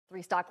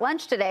Three stock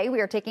lunch today. We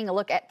are taking a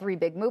look at three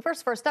big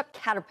movers. First up,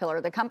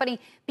 Caterpillar. The company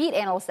beat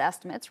analyst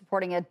estimates,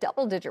 reporting a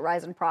double-digit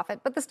rise in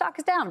profit, but the stock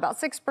is down about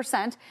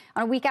 6%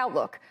 on a weak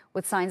outlook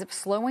with signs of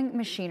slowing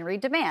machinery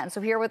demand.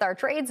 So here with our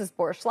trades is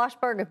Boris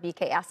Schlossberg of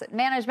BK Asset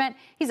Management.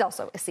 He's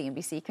also a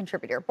CNBC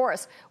contributor.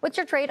 Boris, what's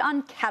your trade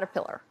on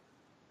Caterpillar?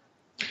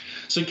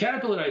 So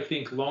Caterpillar, I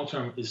think,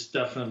 long-term is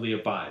definitely a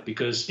buy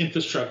because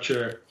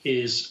infrastructure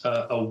is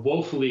a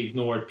woefully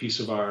ignored piece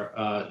of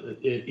our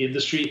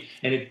industry.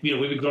 And,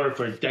 we've ignored it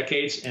for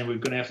decades, and we're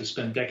going to have to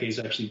spend decades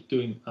actually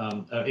doing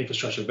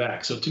infrastructure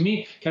back. So to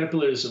me,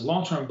 Caterpillar is a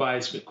long-term buy.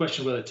 It's a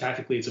question of whether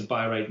tactically it's a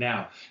buy right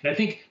now. And I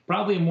think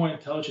probably a more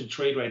intelligent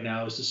trade right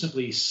now is to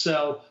simply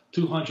sell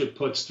 200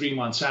 puts 3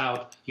 months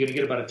out. You're going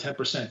to get about a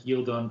 10%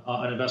 yield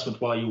on investment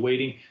while you're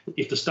waiting.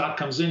 If the stock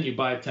comes in, you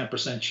buy it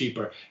 10%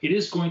 cheaper. It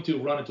is going to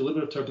run into a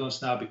little bit of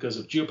turbulence now because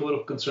of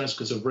geopolitical concerns,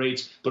 because of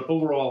rates. But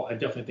overall, I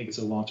definitely think it's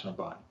a long-term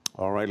buy.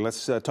 All right,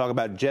 let's talk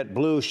about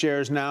JetBlue.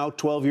 Shares now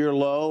 12-year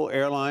low.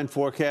 Airline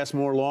forecasts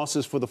more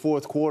losses for the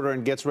fourth quarter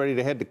and gets ready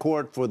to head to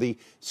court for the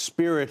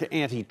Spirit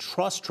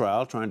antitrust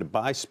trial, trying to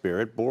buy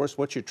Spirit. Boris,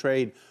 what's your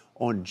trade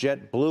on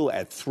JetBlue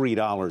at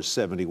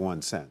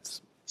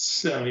 $3.71?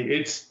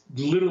 It's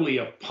literally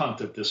a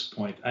punt at this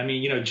point. I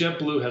mean,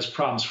 JetBlue has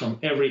problems from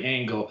every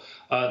angle.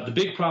 The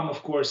big problem,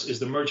 of course, is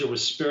the merger with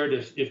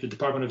Spirit. If the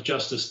Department of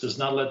Justice does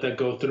not let that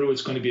go through,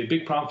 it's going to be a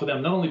big problem for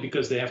them, not only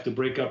because they have to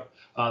break up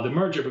the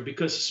merger, but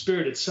because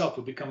Spirit itself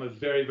will become a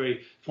very,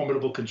 very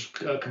formidable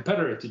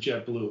competitor to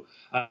JetBlue.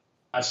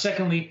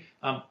 Secondly,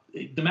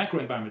 the macro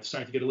environment is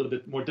starting to get a little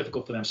bit more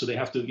difficult for them, so they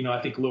have to,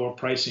 I think, lower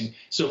pricing.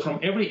 So from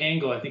every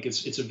angle, I think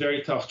it's a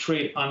very tough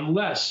trade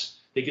unless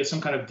they get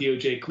some kind of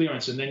DOJ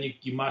clearance, and then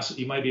you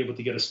might be able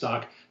to get a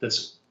stock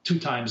that's 2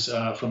 times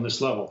from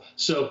this level.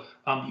 So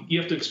you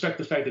have to expect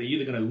the fact that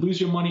you're either going to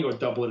lose your money or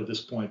double it at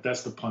this point.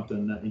 That's the punt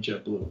in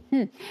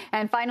JetBlue.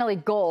 And finally,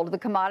 gold, the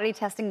commodity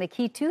testing the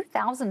key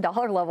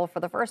 $2,000 level for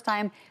the first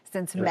time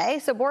since May.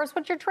 So, Boris,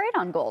 what's your trade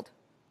on gold?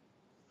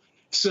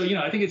 So,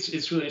 I think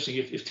it's really interesting.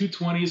 If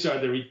 220s are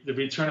the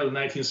return of the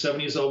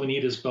 1970s, all we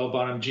need is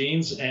bell-bottom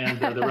jeans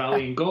and the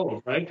rally in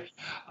gold, right?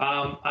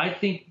 I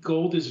think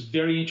gold is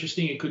very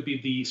interesting. It could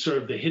be the sort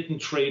of the hidden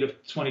trade of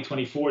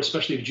 2024,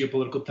 especially if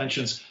geopolitical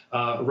tensions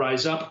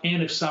rise up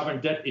and if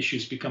sovereign debt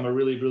issues become a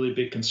really, really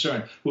big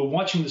concern. We're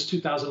watching this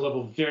 2000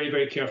 level very,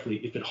 very carefully.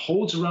 If it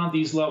holds around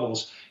these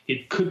levels,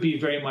 it could be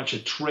very much a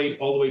trade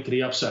all the way to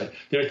the upside.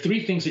 There are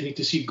 3 things that need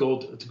to see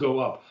gold to go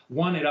up.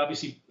 1, it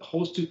obviously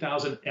holds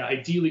 2,000,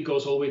 ideally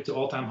goes all the way to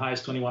all-time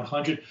highs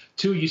 2,100.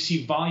 2, you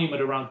see volume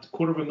at around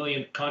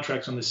 250,000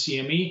 contracts on the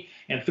CME.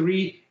 And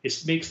 3,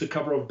 it makes the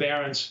cover of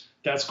Barron's.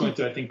 That's going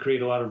to, I think,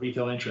 create a lot of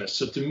retail interest.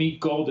 So to me,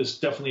 gold is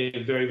definitely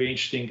a very, very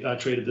interesting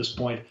trade at this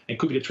point. It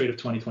could be the trade of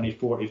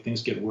 2024 if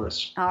things get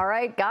worse. All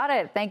right, got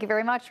it. Thank you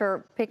very much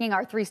for picking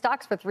our 3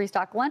 stocks for 3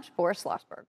 stock lunch. Boris Schlossberg.